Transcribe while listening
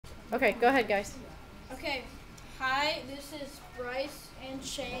Okay, go ahead, guys. Okay, hi, this is Bryce and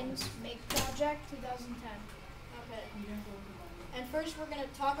Shane's Make Project 2010. Okay, and first we're going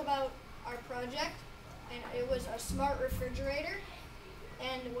to talk about our project, and it was a smart refrigerator,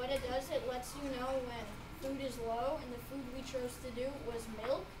 and what it does, it lets you know when food is low, and the food we chose to do was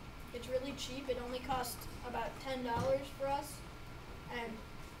milk. It's really cheap, it only cost about $10 for us, and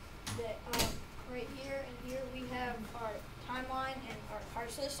right here and here we have our timeline and our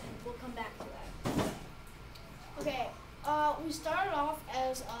parts list, and we'll come back to that. Okay, we started off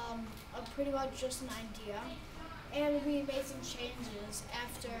as a pretty much just an idea, and we made some changes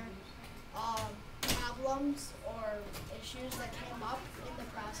after problems or issues that came up in the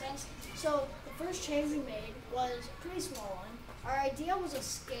process. So the first change we made was a pretty small one. Our idea was a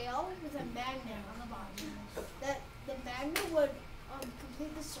scale with a magnet on the bottom. That the magnet would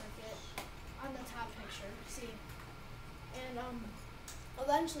complete the circuit on the top picture, see, and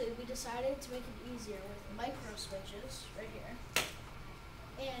eventually we decided to make it easier with micro switches right here,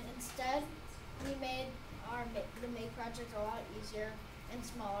 and instead we made the Make project a lot easier and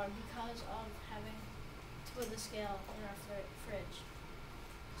smaller because of having to put the scale in our fridge.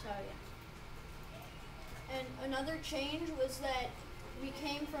 So yeah. And another change was that we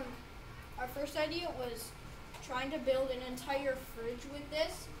came from, our first idea was trying to build an entire fridge with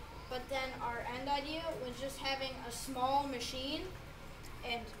this, but then our end idea was just having a small machine,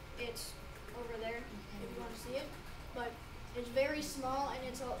 and it's over there if you want to see it, but it's very small, and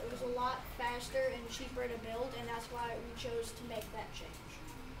it was a lot faster and cheaper to build, and that's why we chose to make that change.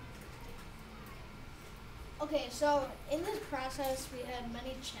 Okay, so in this process we had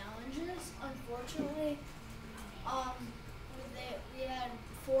many challenges. Unfortunately, we had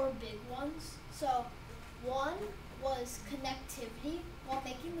 4 big ones. So one was connectivity. While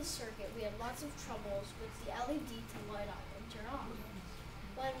making the circuit, we had lots of troubles with the LED to light up and turn off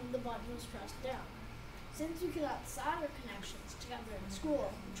when the button was pressed down. Since we could not solder connections together in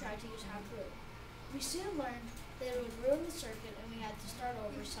school, we tried to use hot glue. We soon learned that it would ruin the circuit, and we had to start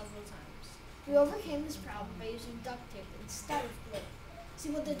over several times. We overcame this problem by using duct tape instead of glue.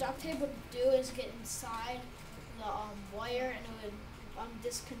 See, what the duct tape would do is get inside the wire, and it would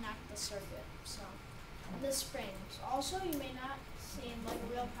disconnect the circuit. So, the springs. Also, you may not seem like a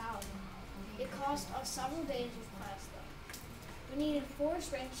real problem. It cost us several days of class though. We needed 4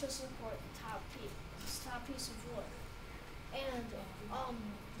 springs to support the top piece of wood, and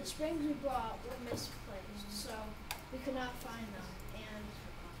the springs we brought were misplaced, so we could not find them. And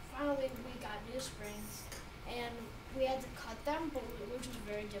finally, we got new springs, and we had to cut them, which was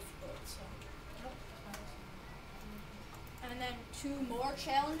very difficult. So. And then 2 more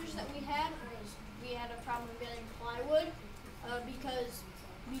challenges that we had was we had a problem getting plywood because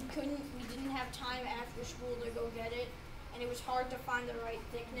we didn't have time after school to go get it, and it was hard to find the right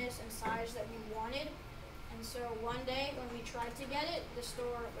thickness and size that we wanted. And so one day when we tried to get it, the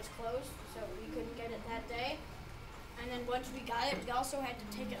store was closed, so we couldn't get it that day. And then once we got it, we also had to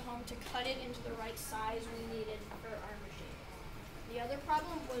take it home to cut it into the right size we needed for our machine. The other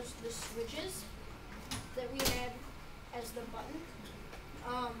problem was the switches that we had as the button.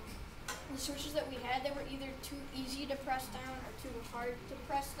 The switches that we had, they were either too easy to press down or too hard to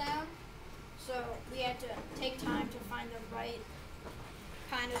press down. So we had to take time to find the right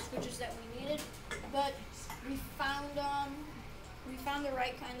kind of switches that we needed. But we found the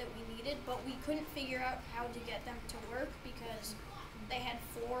right kind that we needed, but we couldn't figure out how to get them to work because they had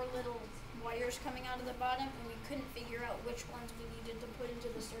 4 little wires coming out of the bottom, and we couldn't figure out which ones we needed to put into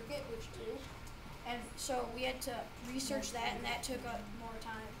the circuit, which to do. And so we had to research that, and that took up more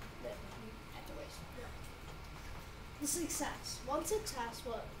time that we had to waste. The success. One success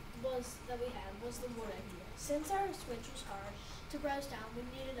that we had was the wood idea. Since our switch was hard to press down, we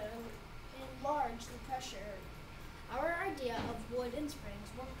needed to enlarge the pressure area. Our idea of wood and springs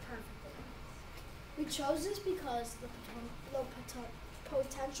worked perfectly. We chose this because the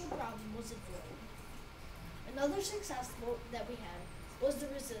potential problem was avoided. Another success that we had was the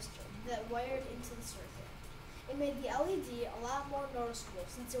resistor that wired into the circuit. It made the LED a lot more noticeable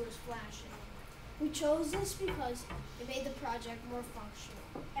since it was flashing. We chose this because it made the project more functional.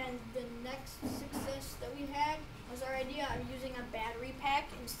 And the next success that we had was our idea of using a battery pack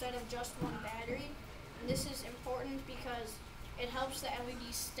instead of just one battery. And this is important because it helps the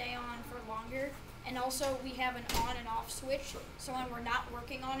LEDs stay on for longer. And also we have an on and off switch, so when we're not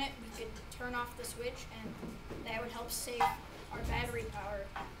working on it, we could turn off the switch, and that would help save our battery power.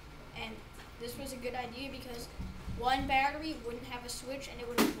 And this was a good idea because one battery wouldn't have a switch, and it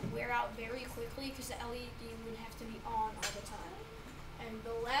would wear out very quickly because the LED would have to be on all the time. And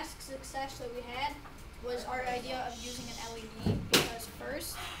the last success that we had was our idea of using an LED, because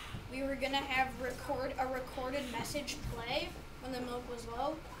first were gonna have a recorded message play when the milk was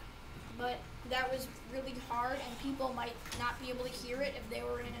low, but that was really hard and people might not be able to hear it if they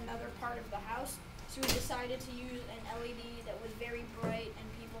were in another part of the house. So we decided to use an LED that was very bright and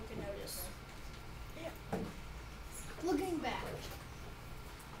people could notice. Looking back,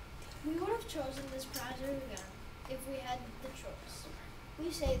 we would have chosen this project again if we had the choice. We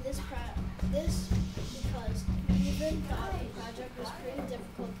say this because we even thought the project was pretty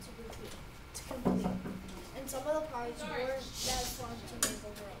difficult to complete, and some of the parts weren't that fun to make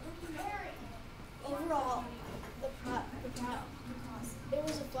overall. Overall, it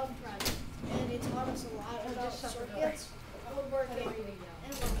was a fun project, and it taught us a lot about circuits, woodworking,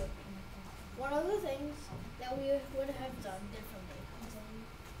 and woodworking. One of the things that we would have done differently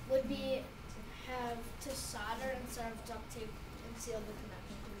would be have to solder instead of duct tape and seal the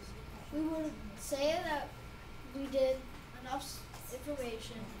connections. We would say that we did enough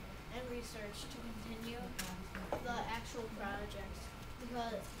information and research to continue the actual project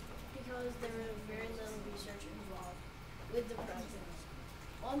because there was very little research involved with the project.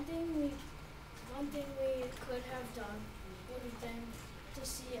 One thing we could have done would have been to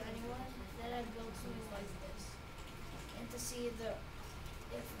see anyone that had built something like this and to see if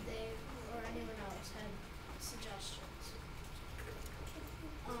they or anyone else had suggestions.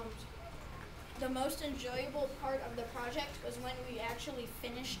 The most enjoyable part of the project was when we actually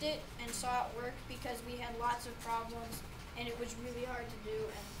finished it and saw it work because we had lots of problems and it was really hard to do,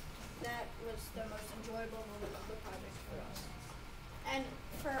 and that was the most enjoyable moment of the project for us. And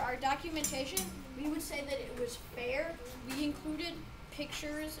for our documentation, we would say that it was fair. We included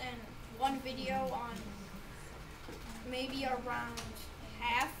pictures and one video on maybe around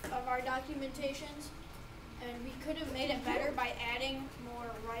half of our documentations, and we could have made it better by adding more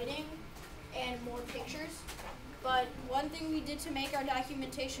writing and more pictures. But one thing we did to make our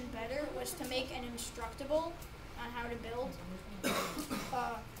documentation better was to make an instructable on how to build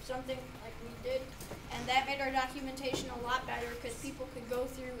something like we did, and that made our documentation a lot better because people could go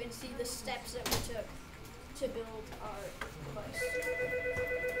through and see the steps that we took to build our device.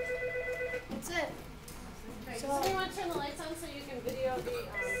 That's it. Okay, so you want to turn the lights on so you can video the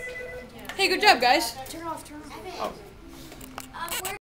Hey, good job, guys. Turn off. Oh.